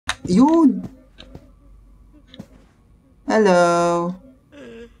Yun! Hello!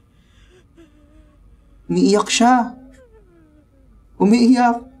 Umiiyak siya.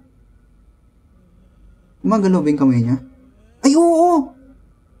 Umiiyak. Gumagalaw ba yung kamay niya? Ay, oo!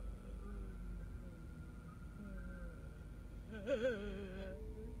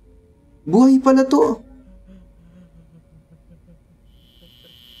 Buhay pala to.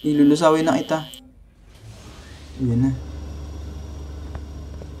 Ilulusawin na kita. Ayan na.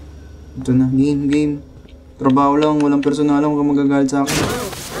 Ito na, game. Trabaho lang, walang personal, huwag kang magagalit sa akin.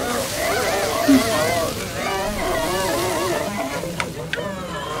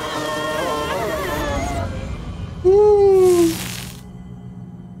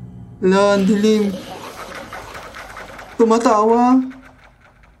 Wala, ang dilim. Tumatawa.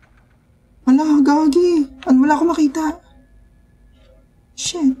 Wala, gagi. Wala akong makita.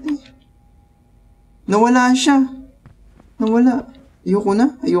 Shit. Nawala siya. Nawala. Ayoko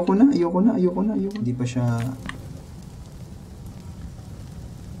na. Hindi pa siya...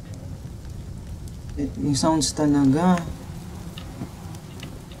 Yung sounds talaga.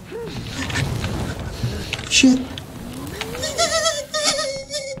 Shit.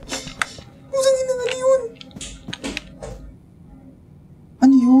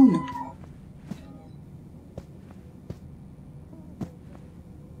 Ano yun?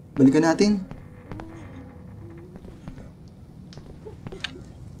 Balikan natin.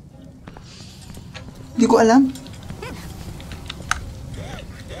 Hindi ko alam.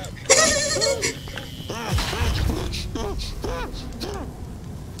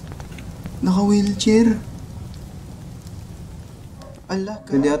 Naka-wheelchair. Ala,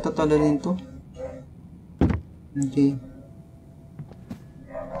 hindi ata talanin to. Okay.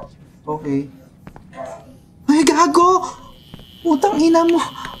 Okay. Ay, gago! Utang ina mo!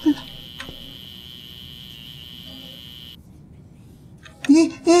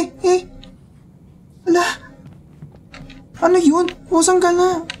 Ala! Ano yun? Pusang ka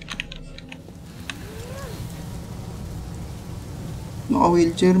na!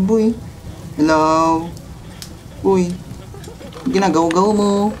 Naka-wheelchair, boy. Hello? Boy. Ginagaw-gaw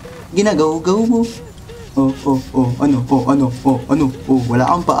mo. Ano, wala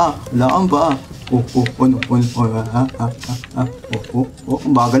kang paa. Ang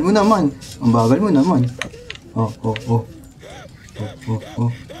bagal mo naman.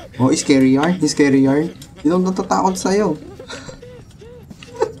 Scary yarn. Hindi ako natatakot sa'yo.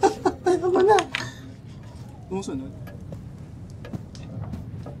 Ano ba na? Tumusunod.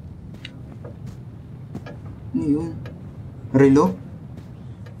 Ano yun? Relo?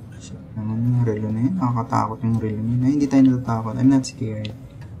 Naman yung relo na yun. Nakakatakot yung relo na yun. Ay, hindi tayo natatakot. I'm not scared.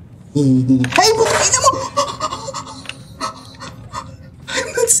 Ay, buhay na mo! I'm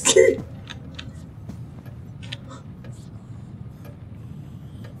not scared.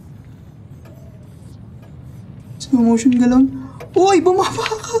 Slow motion galon. Uy, bumaba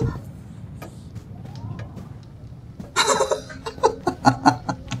ka!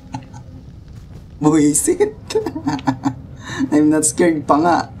 Buwisit. I'm not scared pa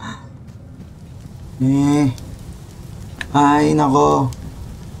nga. Ay, nako.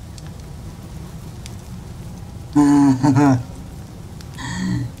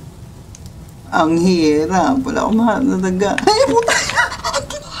 Ang hirap. Wala akong mahal na daga. Ay, puta!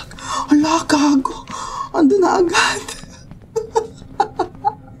 Ala, gago. Ando na agad.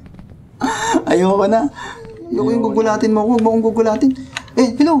 Ayoko na. Ayoko yung gugulatin mo ako. Huwag mo akong gugulatin.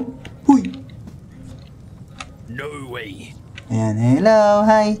 Hello. Huy. No way. Ayan, hello,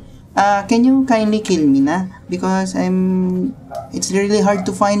 hi. Can you kindly kill me na? Because it's really hard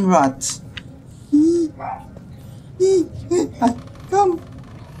to find rats. Come.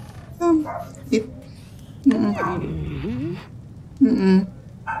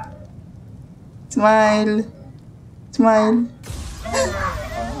 Smile.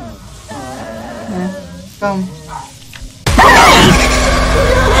 Come.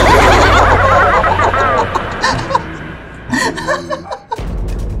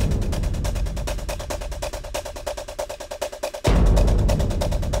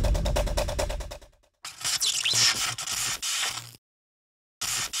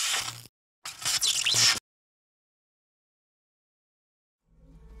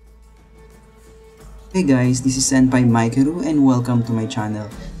 Hey guys, this is SENPAI Maikeru and welcome to my channel.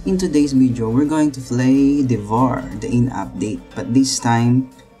 In today's video, we're going to play Devour, the in-app update. But this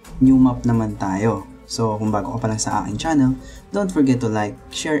time, new map naman tayo. So kung bago ka pa lang sa aking channel, don't forget to like,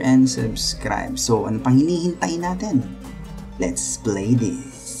 share, and subscribe. So ano pang hinihintay natin? Let's play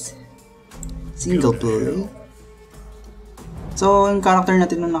this. Single play. So yung character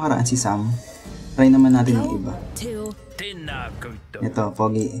natin nung nakaraan si Sam. Try naman natin yung iba. Ito,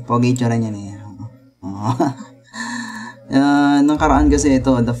 pogi itsura niya na yan. Nung karaan kasi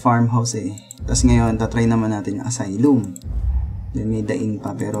ito, the farmhouse eh. Tapos ngayon, tatry naman natin yung Asylum. Then may daing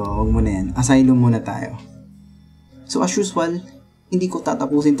pa, pero huwag muna yan. Asylum muna tayo. So as usual, hindi ko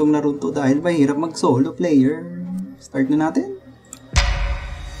tatapusin tong laro to dahil mahirap mag-solo player. Start na natin.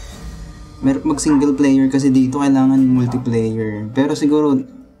 Mahirap mag-single player kasi dito kailangan multiplayer. Pero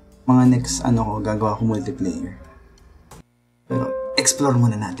siguro, mga next gagawa ko multiplayer. Pero explore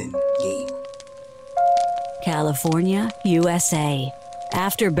muna natin. Game. California, USA.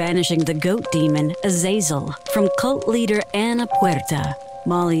 After banishing the goat demon, Azazel, from cult leader Ana Puerta,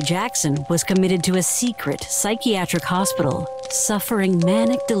 Molly Jackson was committed to a secret psychiatric hospital, suffering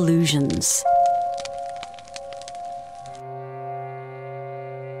manic delusions.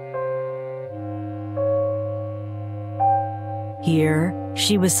 Here,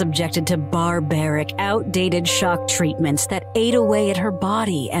 she was subjected to barbaric, outdated shock treatments that ate away at her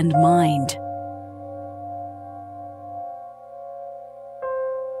body and mind.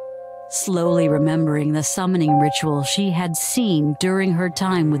 Slowly remembering the summoning ritual she had seen during her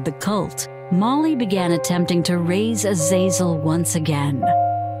time with the cult, Molly began attempting to raise Azazel once again.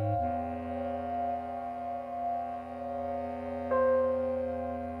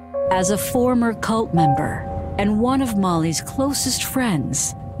 As a former cult member and one of Molly's closest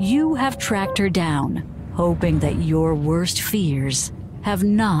friends, you have tracked her down, hoping that your worst fears have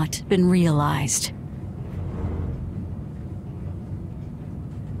not been realized.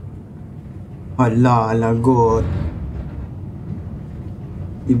 Hala, lagot.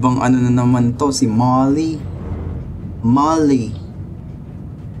 Ibang na naman to, si Molly. Molly.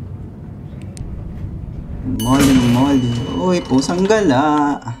 Uy, pusang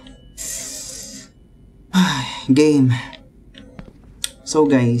gala. Game. So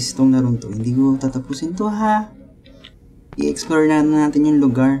guys, tong larong to, hindi ko tatapusin to ha. I-explore na natin yung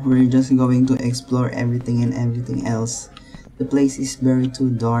lugar. We're just going to explore everything and everything else. The place is very too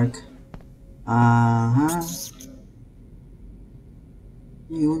dark.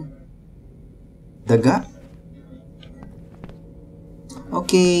 Yun. Daga?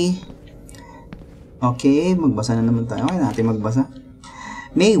 Okay. Okay, magbasa na naman tayo. Kaya natin magbasa.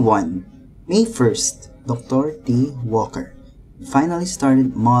 May 1. May 1st, Dr. T. Walker finally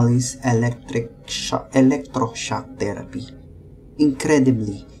started Molly's electroshock therapy.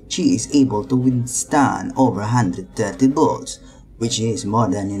 Incredibly, she is able to withstand over 130 volts, which is more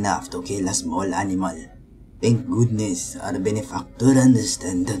than enough to kill a small animal. Thank goodness our benefactor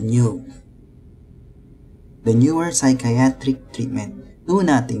understands the newer psychiatric treatment do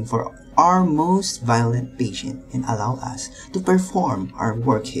nothing for our most violent patient and allow us to perform our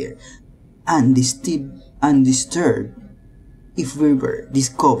work here undisturbed. If we were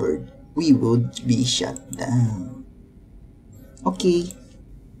discovered, we would be shut down. Okay.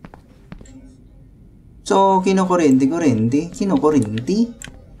 So, kinukurente si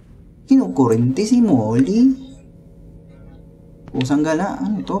Molly. Pusang gala.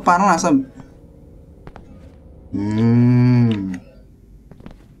 Ano to? Parang nasa...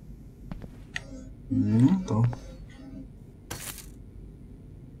 Ano to?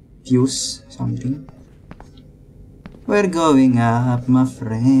 Fuse something. We're going up, my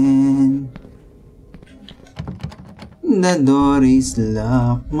friend. The door is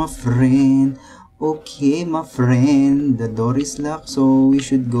locked, my friend. Okay, my friend, the door is locked, so we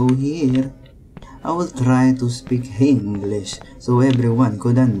should go here. I will try to speak English so everyone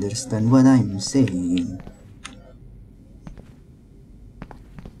could understand what I'm saying.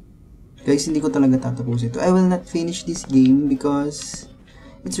 Guys, hindi ko talaga tatapusin ito. I will not finish this game because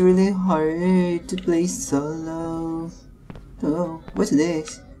it's really hard to play solo. Oh, what's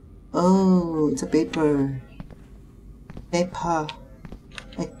this? Oh, it's a paper.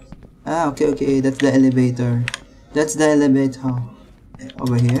 Okay, that's the elevator.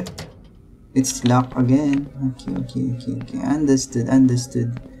 Over here. It's locked again. Okay. Understood,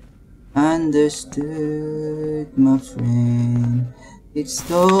 my friend. It's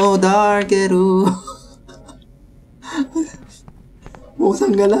so dark, Eru.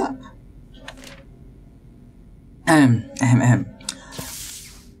 Pusang gala.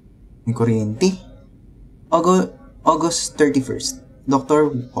 May kuryente. August 31st. Dr.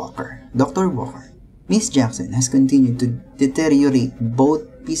 Walker. Miss Jackson has continued to deteriorate both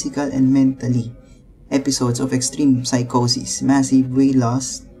physical and mentally. Episodes of extreme psychosis, massive weight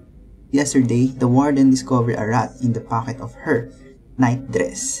loss. Yesterday, the warden discovered a rat in the pocket of her night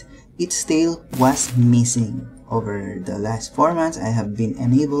dress. Its tail was missing. Over the last 4 months, I have been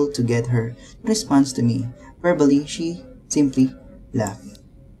unable to get her to respond to me. Verbally, she simply laughed.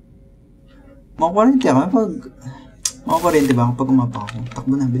 Makakuryente ako pag... Makakuryente ba ako pag umapak ako?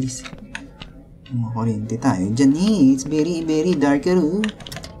 Takbo na, bilis. Makakuryente tayo. Diyan eh. It's very, very darker.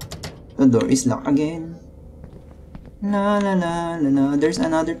 The door is locked again. La la la la la. There's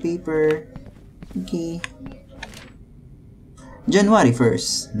another paper. Okay. January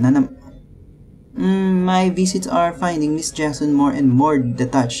 1st. My visits are finding Miss Jackson more and more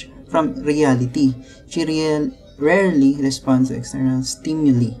detached from reality. She rarely responds to external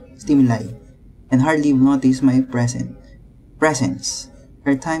stimuli, and hardly notice my presence.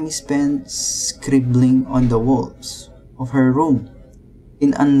 Her time is spent scribbling on the walls of her room.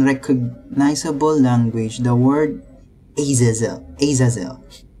 In unrecognizable language, the word Azazel,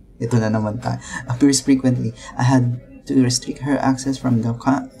 ito na naman tayo, appears frequently. I had to restrict her access from the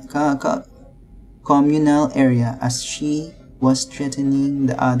communal area as she was threatening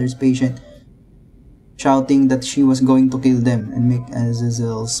the other's patient, shouting that she was going to kill them and make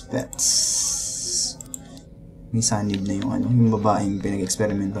Azazel's pets. May sanib na yung babaeng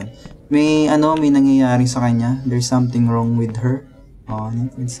pinag-experimentan. May nangyayari sa kanya. There's something wrong with her.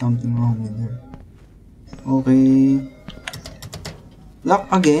 There's something wrong with her. Okay. Lock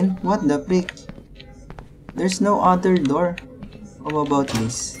again? What the frick? There's no other door. How about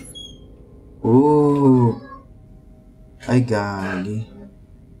this? Ooh. Ay, gagi.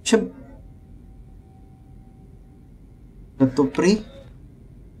 Ito, pray?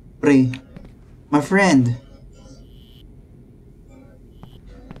 Pray. My friend.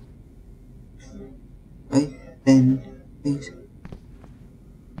 Ay, 10. Ay.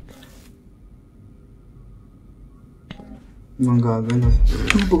 Ibang gagalo.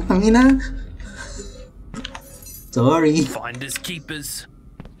 Bukang ina. Sorry. Finders keepers.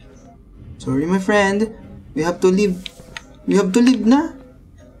 Sorry, my friend. We have to leave. We have to leave na.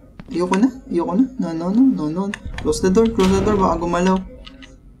 Ayoko na. No. Close the door. Baka gumalaw.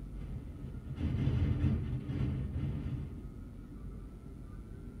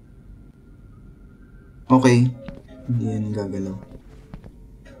 Okay. Hindi yan gagalaw.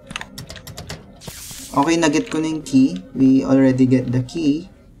 Okay, na-get ko na yung key. We already get the key.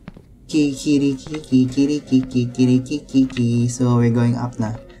 Key. So, we're going up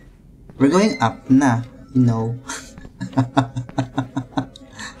na. You know.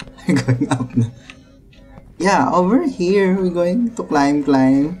 We're going up na. Yeah, over here, we're going to climb.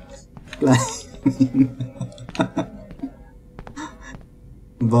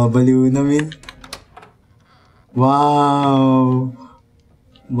 Babaliw namin. Wow,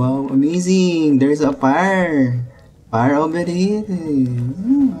 amazing. There's a fire over here.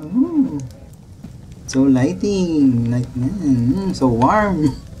 So lighting, like so warm.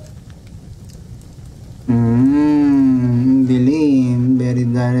 Dilim, very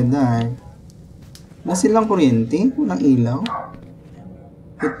dark. Wala silang kuryente, walang ilaw.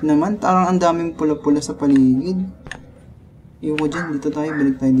 Ito naman, parang ang daming pula-pula sa paligid. Iwan dyan, dito tayo,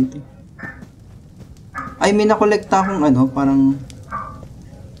 balik tayo dito. Ay, may nakolekta akong parang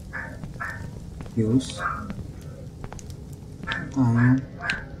fuse. Tayo.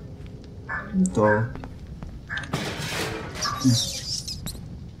 Ito.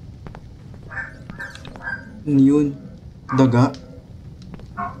 Ano yun? Daga?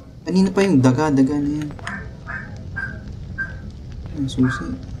 Kanina pa yung daga na yan. Ang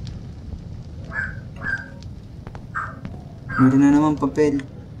susi. Meron na naman papel.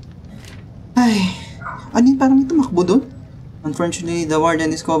 Ay, ano yun? Parang may tumakbo doon? Unfortunately, the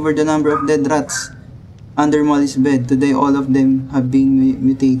warden discovered the number of dead rats under Molly's bed. Today, all of them have been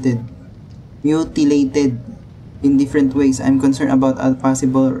mutilated in different ways. I'm concerned about a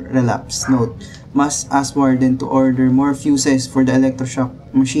possible relapse. Note, must ask warden to order more fuses for the electroshock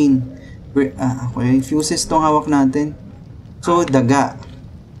machine. Okay, fuses tong hawak natin. So, daga.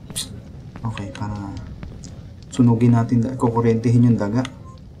 Okay, para sunugin natin, kukuryentehin yung daga.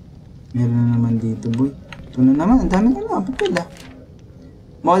 Meron na naman dito, boy. Ito na naman, ang dami na papel ah.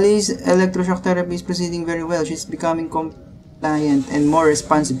 Molly's electroshock therapy is proceeding very well. She's becoming compliant and more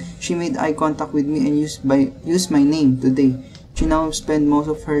responsive. She made eye contact with me and used my name today. She now spends most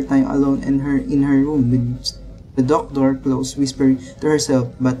of her time alone in her room with the doctor close, whispering to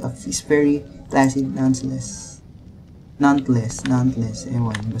herself, but is very placid nonetheless.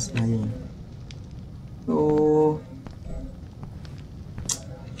 Ewan, basta yun. So,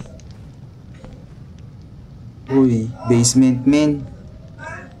 uy, basement, man.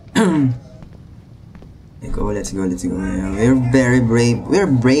 Let's go. Yeah, we're very brave.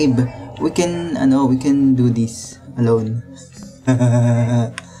 We can do this alone.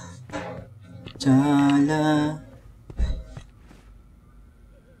 Chala.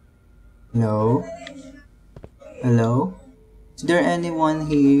 Hello? Is there anyone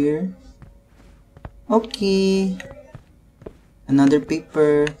here? Okay. Another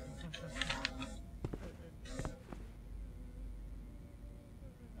paper.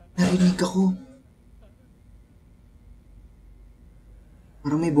 Narinig ako.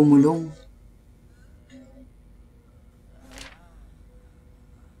 Parang may bumulong.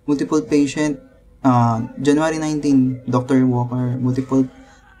 Multiple patient. January 19, Dr. Walker. Multiple.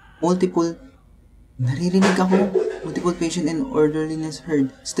 Naririnig ako. Multiple patient and orderliness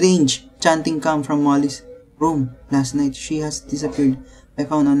heard. Strange. Chanting come from Molly's room. Last night, she has disappeared. I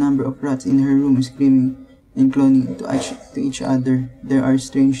found a number of rats in her room screaming and cloning to each other. There are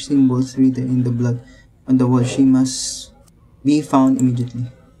strange symbols written in the blood on the wall. She must be found immediately.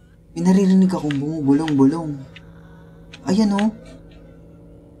 May naririnig akong bumubulong-bulong. Ayan o.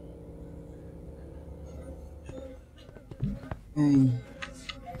 Ay.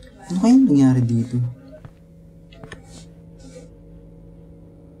 Ano kayang nangyari dito?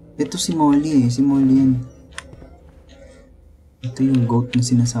 Ito si Molly eh. Si Molly yan. Ito yung goat na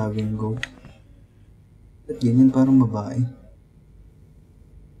sinasabing goat. Ba't ganyan parang babae?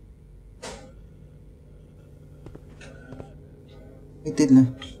 Waited lang.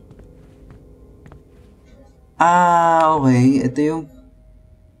 Okay. Ito yung...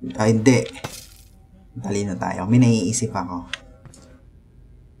 hindi. Talino tayo. May naiisip ako.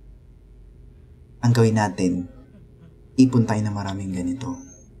 Ang gawin natin, ipon tayo na maraming ganito.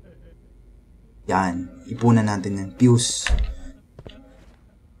 Yan. Ipunan natin ng fuse.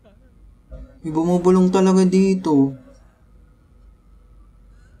 May bumubulong talaga dito.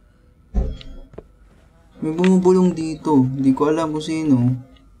 May bumubulong dito. Hindi ko alam kung sino.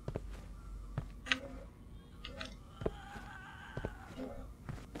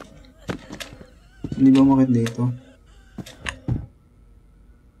 Hindi ba makit dito?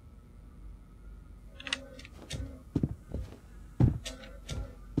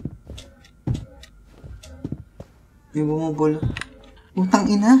 May bumubulong. Utang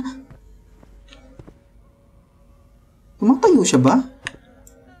ina. Tumatayo siya ba?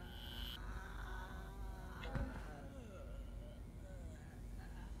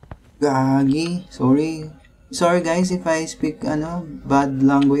 Gagi. Sorry guys if I speak bad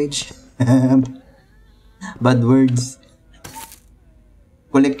language. Bad words.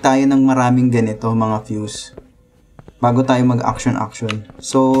 Collect tayo ng maraming ganito mga fuse bago tayo mag-action.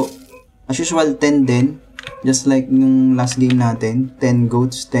 So, as usual 10 din. Just like yung last game natin. 10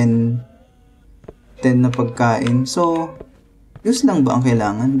 goats, 10 na pagkain. So, fuse lang ba ang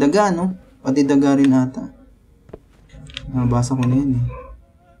kailangan? Daga, no? Pati daga rin ata. Nabasa ko na yan eh.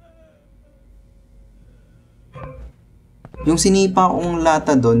 Yung sinipa kong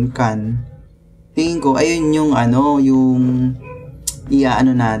lata doon, can. Tingin ko, ayun yung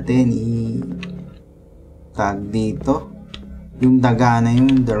yung natin, tag dito. Yung daga na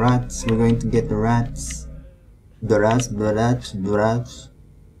yun, the rats. We're going to get the rats. The rats.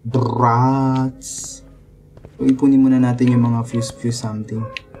 So, ipunin muna natin yung mga fuse something.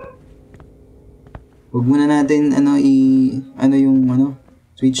 Huwag muna natin,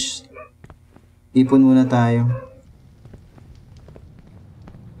 switch. Ipon muna tayo.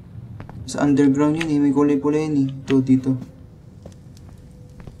 Sa underground yun eh, may kulay-kulay yun eh. Ito, dito.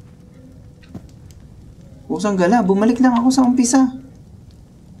 Kusang gala, bumalik lang ako sa umpisa.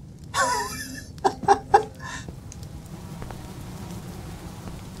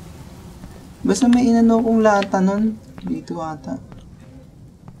 Basta may inano kong lata nun. Dito ata.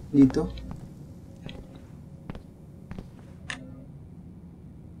 Dito.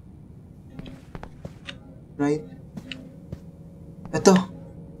 Right? Ito.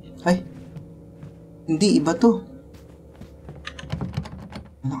 Ay. Hindi, iba to.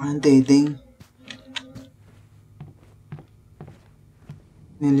 Ano ka ng teteng?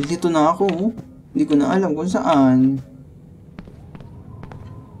 Nalilito na ako. Oh. Hindi ko na alam kung saan.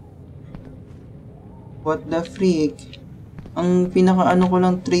 What the freak? Ang pinaka-ano ko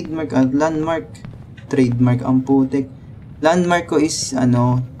lang trademark at landmark. Trademark ang putek. Landmark ko is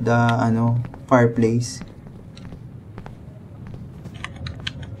fireplace.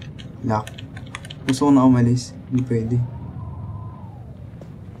 Lock. Gusto ko na umalis. Hindi pwede.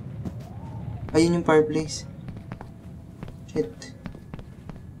 Ayun yung fireplace. Shit.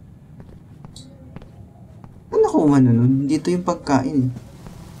 Ano ko umano nun? Dito yung pagkain.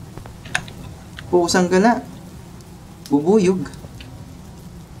 Pusang gala. Bubuyog.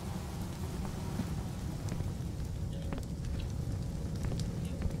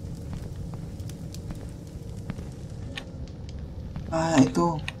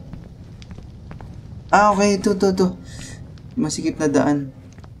 Ito. Okay. Ito. Masikip na daan.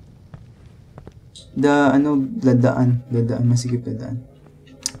 Dadaan. Masikip na daan.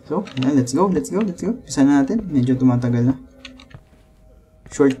 So, yan, let's go. Pisa na natin. Medyo tumatagal na.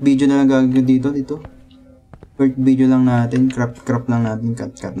 Short video na lang gagawin dito. Short video lang natin. Crop lang natin.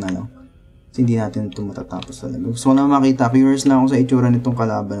 Cut na lang. Kasi hindi natin ito matatapos talaga. Gusto ko na makita. Curious lang ako sa itsura nitong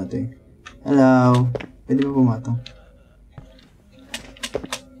kalaban na ito eh. Hello. Pwede ba pumatong?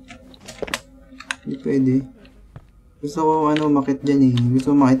 Hindi pwede. Gusto ko makit dyan eh.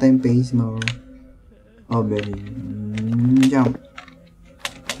 Gusto ko makita yung face mo. Over. Jump.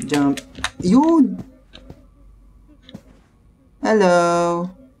 Yun! Hello!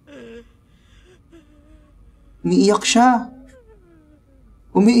 Umiiyak siya.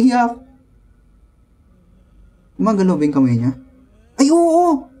 Umiiyak. Gumagalaw ba yung kamay niya? Ay,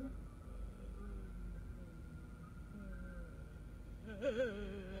 oo!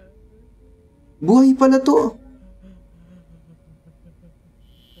 Buhay pala to.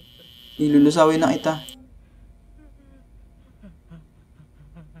 Ilulusawin na kita.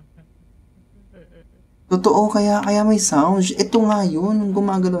 Totoo, kaya may sound. Ito nga yun,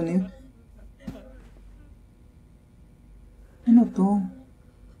 gumagalaw na yun. Ano to?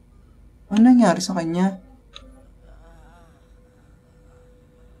 Ano nangyari sa kanya?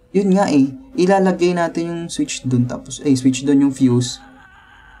 Yun nga eh, ilalagay natin yung switch dun, tapos, switch dun yung fuse.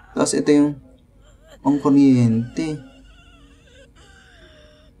 Tapos ito yung ang kuryente.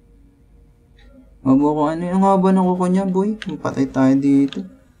 Mabo ko ano yung haba ng kuko niya, boy. Patay tayo dito.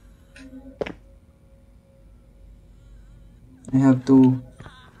 I have to...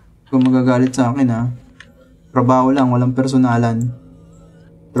 Kung magagalit sa akin ha. Trabaho lang, walang personalan.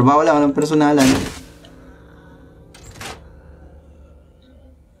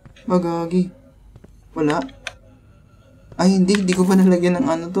 Magagi. Wala. Ay, hindi ko pa nalagyan ng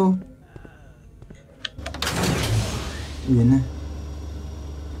ano to. Yan na.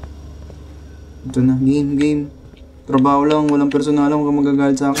 Ito na, game. Trabaho lang, walang personalan kung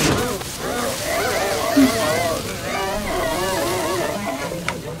magagalit sa akin.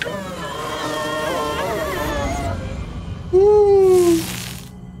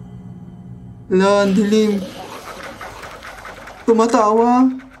 Wala, ang dilim. Tumatawa.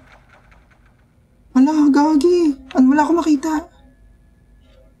 Wala, gagi. Wala akong makita.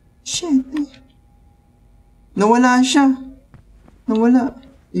 Shit. Nawala siya. Nawala.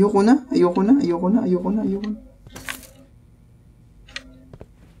 Ayoko na.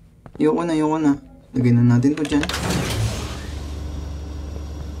 Lagyan na natin to dyan.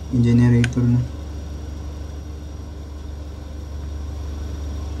 Yung generator na.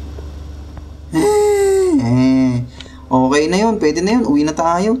 Okay na yun, pwede na yun. Uwi na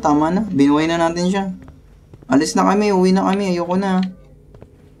tayo, tama na. Binuhay na natin siya. Alis na kami, uwi na kami. Ayoko na.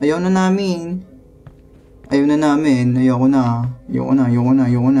 Ayaw na namin. Ayaw. No,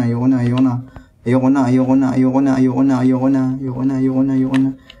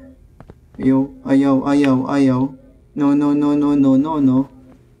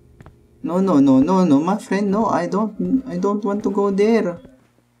 my friend, no. I don't want to go there.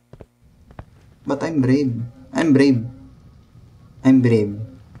 But I'm brave. Brave. I'm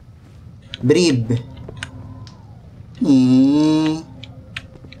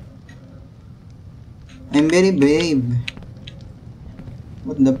very brave.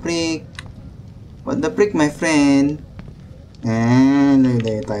 What the frick, my friend?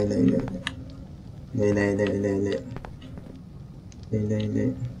 Lay.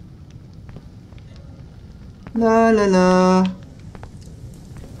 La.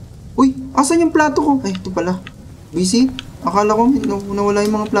 Uy, asan yung plato ko? Ay, ito pala. Busy? Akala ko nawala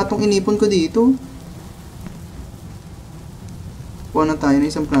yung mga platong inipon ko dito. Kuha na tayo ng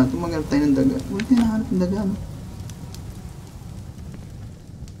isang plato. Maghanap tayo ng daga. Wala tayo nahanap ng daga, no?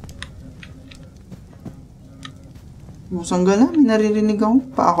 Musang gala, may naririnig ako.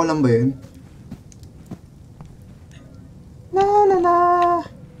 Pa ako lang ba yun? La.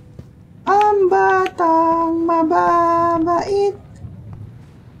 Ang batang mababait.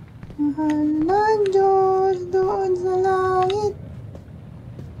 Mahal ng Diyos doon sa langit.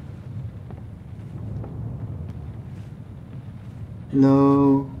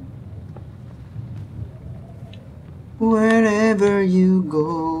 Hello. Wherever you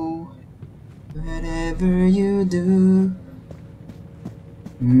go, whatever you do.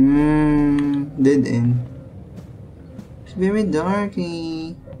 Dead end. It's very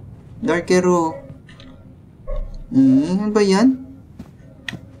darky. Darkero. Ano ba yan?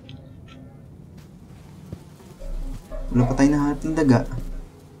 Wala pa tayo nahanap ng daga.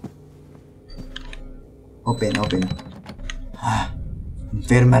 Open.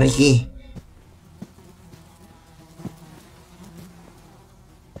 Infirmary.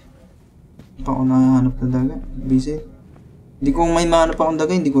 Pa ako nahanap ng daga. Visit. Hindi ko may mahanap akong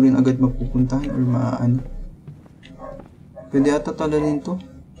daga, hindi ko rin agad mapupuntahan or maano. Pwede ata talalin to.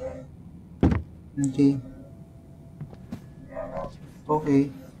 Okay.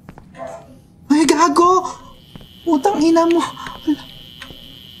 Okay. Ay, gago! Utang ina mo!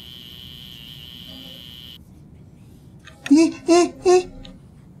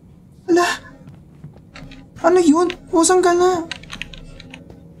 Ala! Ano yun? Pusang ka na!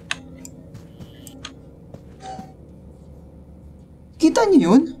 Kita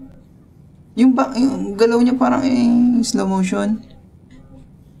niyo yun? Yung galaw niya parang slow motion.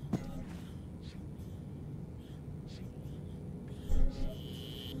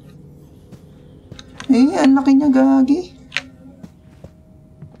 Ang laki niya, gagi.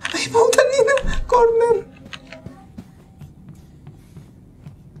 Ay, puta nina! Corner!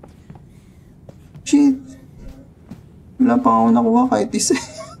 Shit! Wala pa ako nakuha kahit isa.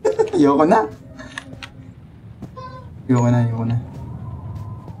 Ayoko na.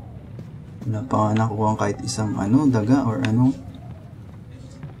 Wala pa ako nakuha kahit isang daga or ano.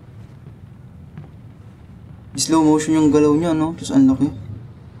 Slow motion yung galaw niya, no? Tapos ang laki.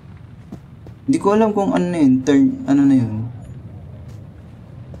 Hindi ko alam kung ano na yun, ano na yun.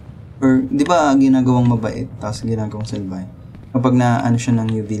 Or, di ba ginagawang mabait, tapos ginagawang salbay. Kapag na siya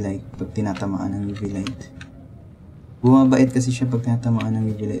ng UV light, pag tinatamaan ng UV light. Bumabait kasi siya pag tinatamaan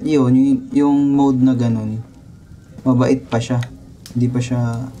ng UV light. Yun, yung mode na ganun, mabait pa siya. Hindi pa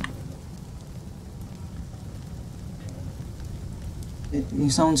siya...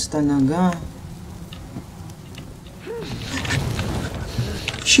 Yung sounds talaga.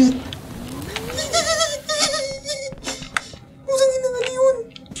 Shit!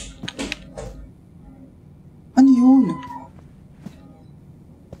 Ano yun?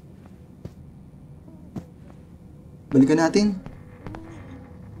 Balikan natin.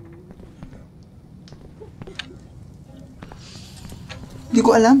 Hindi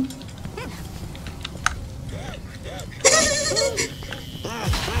ko alam.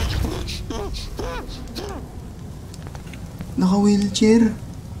 Naka-wheelchair.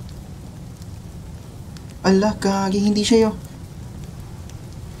 Ala, kagi, hindi siya yun.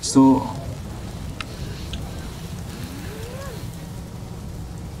 So,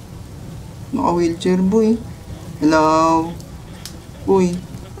 naka-wheelchair, boy. Hello? Boy.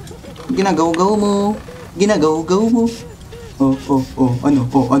 Ginagaw-gaw mo. Ginagaw-gaw mo. Ano,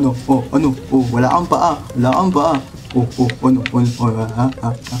 wala kang paa.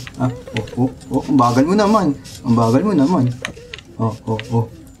 Ang bagal mo naman.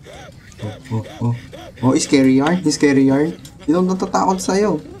 Scary yarn. Hindi ako natatakot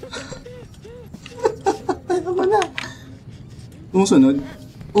sa'yo. Ano ba na? Sumusunod.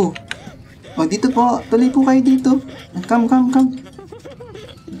 Dito po. Tuloy po kayo dito. Come.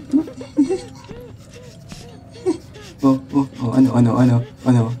 Ano?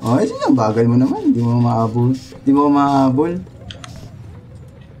 Ang bagal mo naman. Hindi mo mahabol.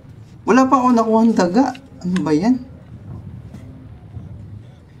 Wala pa ako nakuha ng daga. Ano ba yan?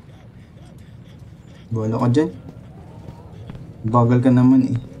 Bola ka dyan. Bagal ka naman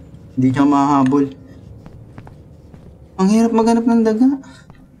eh. Hindi ka mahabol. Ang hirap maghanap ng daga.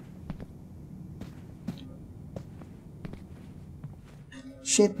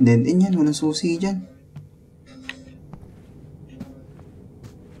 Shit, dead end yan. Walang susi dyan.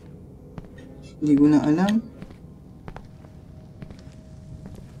 Hindi ko na alam.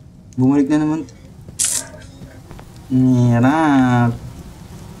 Bumalik na naman. Ang hirap.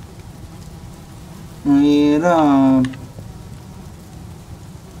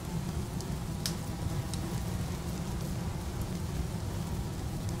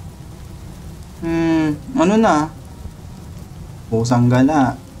 Ano na? Pusang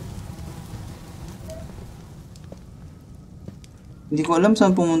gala. Hindi ko alam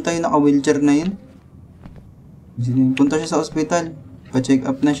saan pumunta yung naka-wheelchair na yun. Punta siya sa ospital. Pa-check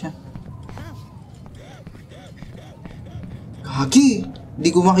up na siya. Kagi! Hindi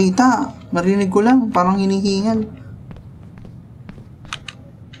ko makita. Narinig ko lang. Parang hinihingal.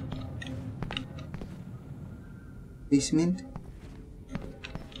 Basement?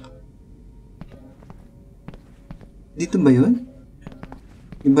 Dito ba yun?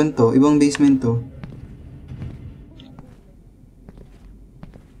 Ibang basement to.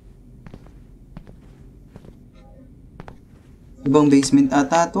 Ibang basement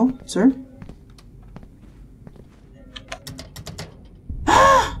ata to, sir?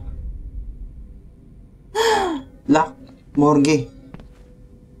 Lock. Morgue.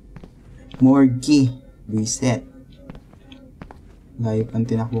 Reset. Layop ang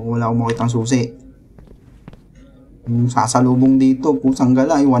tinakbo ko. Wala akong makitang susi. Sasalubong dito. Pusang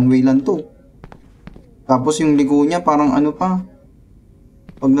gala. One way lang to. Tapos yung liko niya parang ano pa.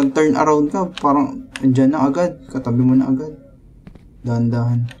 Pag nag-turn around ka, parang andyan na agad. Katabi mo na agad.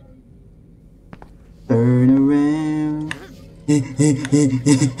 Dahan-dahan. Turn around.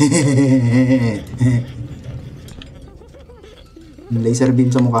 Laser beam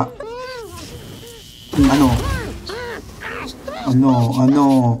sa mukha. Ano?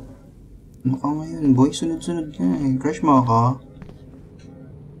 Ano ka ngayon, boy? Sunod-sunod ka eh. Crush mo ka?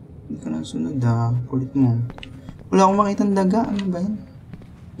 Hindi ka lang sunod ah. Kulit mo. Wala akong makitang daga. Ano ba yan?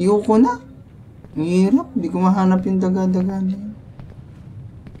 Iyoko na. Ang hirap. Hindi ko mahanap yung daga-daga na yun.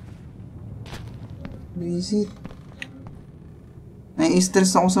 Visit.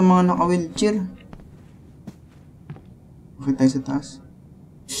 Nai-stress ako sa mga naka-wheelchair. Okay tayo sa taas.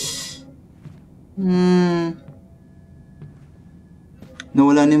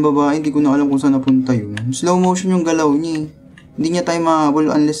 Nawala na yung babae. Hindi ko na alam kung saan napunta yun. Slow motion yung galaw niya eh. Hindi niya tayo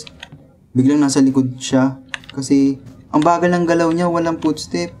mahabol unless biglang nasa likod siya. Kasi ang bagal ng galaw niya. Walang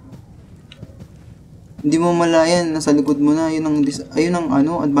footstep. Hindi mo malayan. Nasa likod mo na. Ayun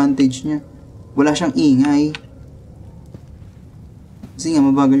ang advantage niya. Wala siyang ingay. Kasi nga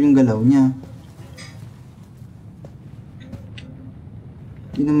mabagal yung galaw niya.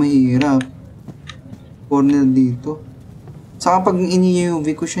 Hindi na mahirap. Corner dito. Saka pag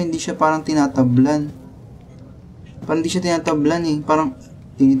ini-UV ko siya, hindi siya parang tinatablan. Parang hindi siya tinatablan eh. Parang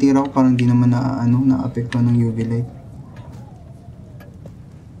tinitira ko, parang hindi naman na-apekto ng UV light.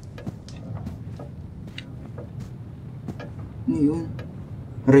 Ano yun?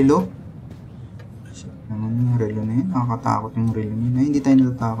 Relo? Shit naman yung relo na yun. Nakakatakot yung relo na yun. Ay, hindi tayo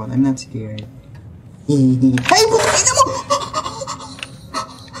natatakot. I'm not scared. Ay, buhay na mo!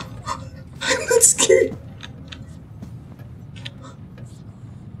 I'm not scared.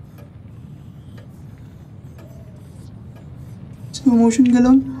 Slow motion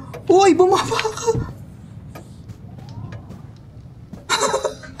galaw. Uy, bumaba ka!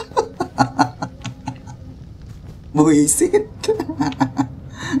 Buisit.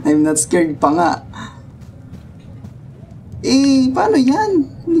 I'm not scared pa nga. Eh, paano yan?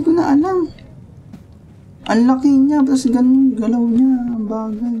 Hindi ko na alam. Ang laki niya, tapos ganun galaw niya. Ang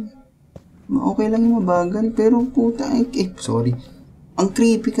bagal. Okay lang yung mabagal, pero puta, sorry. Ang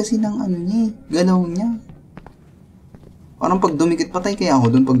creepy kasi ng niya eh. Galaw niya. Parang pag dumikit, patay kaya ako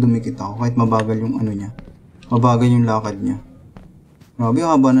doon pag dumikit ako. Kahit mabagal yung niya. Mabagal yung lakad niya. Grabe,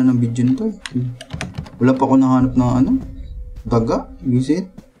 haba na ng video nito eh. Wala pa ako nahanap na daga. Visit.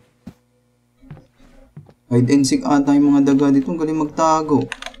 Hide and seek ata yung mga daga dito. Ang galing magtago.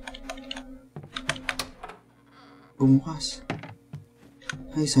 Bumukas.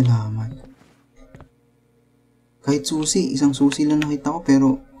 Ay, salamat. Kahit susi. Isang susi lang nakita ko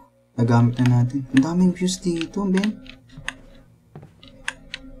pero nagamit na natin. Ang daming views dito, Ben.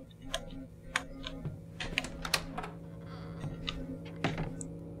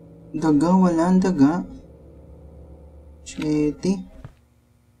 Daga, wala ang daga. Shitty.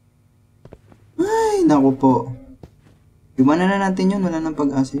 Ay, naku po. Iwanan na natin yun. Wala nang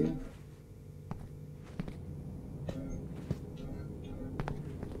pag-asa yun.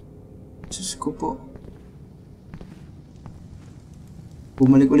 Diyos ko po.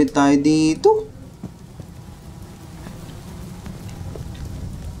 Bumalik ulit tayo dito.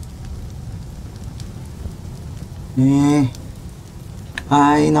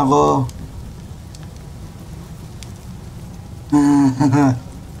 Ay, nako.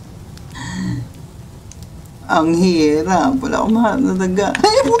 Ang hirap. Wala akong mahanap na daga.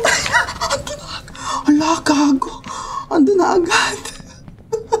 Ay, puta na! Ando na agad. Ala, gago. Ando na agad.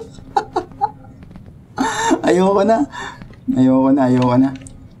 Ayoko na.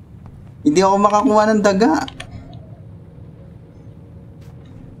 Hindi ako makakuha ng daga.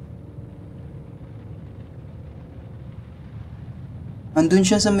 Andun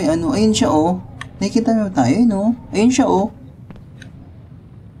siya sa may ayun siya oh. Nakikita mo tayo, no? Ayun siya oh.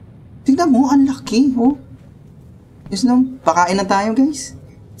 Tignan mo, ang laki oh. Yes, no? Pakain na tayo, guys.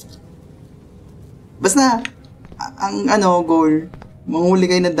 Basta, ang goal, manghuli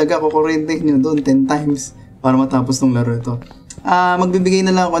kayo ng daga, kukurente nyo doon 10 times para matapos tong laro ito. Magbibigay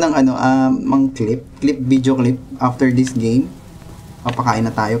na lang ako ng video clip after this game. Pakain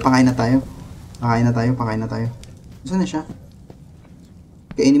na tayo. Saan na siya?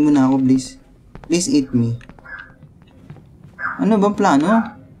 Kainin mo na ako, please. Please eat me. Ano bang plano?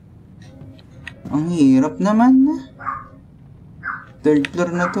 Ang hirap naman na. Third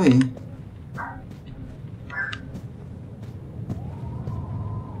floor na to eh.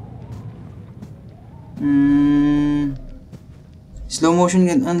 Slow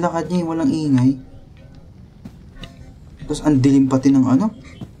motion yan. Ang lakad niya, walang ingay. Tapos ang dilim pati ng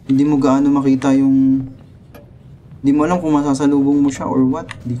Hindi mo gaano makita yung Di mo alam kung masasalubong mo siya or what.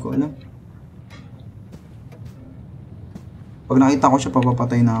 Di ko alam. Pag nakita ko siya,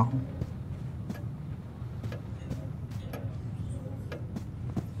 papapatay na ako.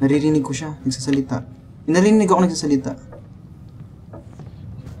 Naririnig ko siya, nagsasalita. Narinig ako nagsasalita.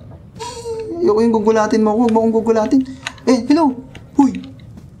 Ayoko yung gugulatin mo ako, huwag mo akong gugulatin. Eh, hello! Huy!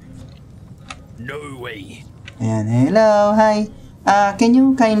 No way. Ayan, hello, hi. Can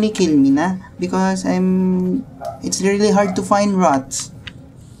you kindly kill me na? Because it's really hard to find rats.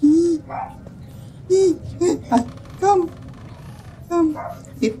 Come.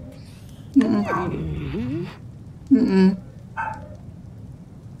 It.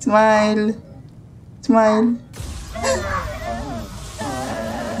 Smile.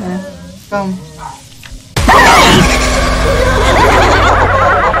 Come.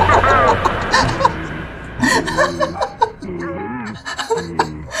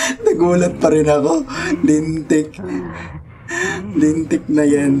 Nagulat pa rin ako. Lintik na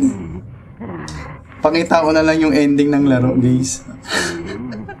yan. Pakita ko na lang yung ending ng laro, guys.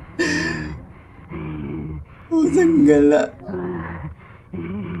 Pusang gala.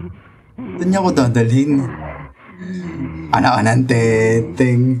 Saan niya ako dadalhin? Anak ka ng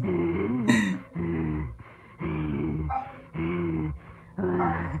teteng.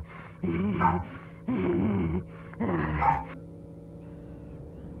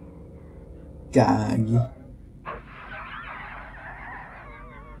 Gagi.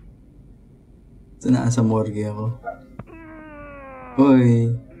 Ito na, sa morgue ako.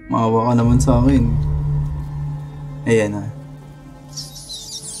 Hoy, maawa ka naman sa akin. Ayan na.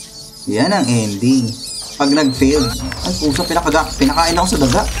 Yan ang ending. Pag nag-fail, ay puso, pinakain ako sa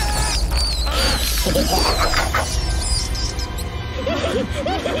daga.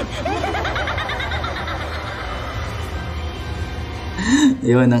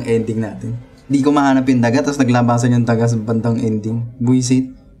 Yun ang ending natin. Di ko mahanap yung daga, tapos naglabasan yung daga sa bandang ending.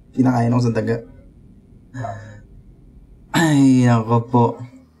 Buisit, pinakain ako sa daga. Ay, ako po.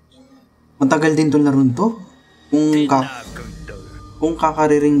 Matagal din to laro to. Kung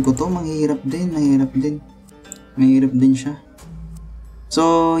kakariring ko to, mahirap din. Mahirap din siya.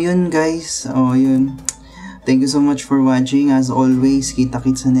 So, yun guys. Yun. Thank you so much for watching. As always,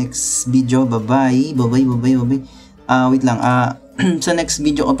 kita-kits sa next video. Bye-bye. Wait lang. Sa next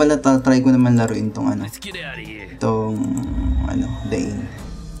video ko pala, try ko naman laruin tong Devour.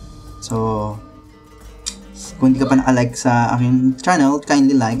 So, kung hindi ka pa naka-like sa aking channel,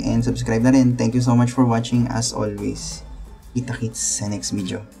 kindly like and subscribe na rin. Thank you so much for watching as always. Kita-kits sa next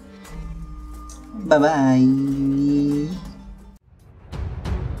video. Bye-bye!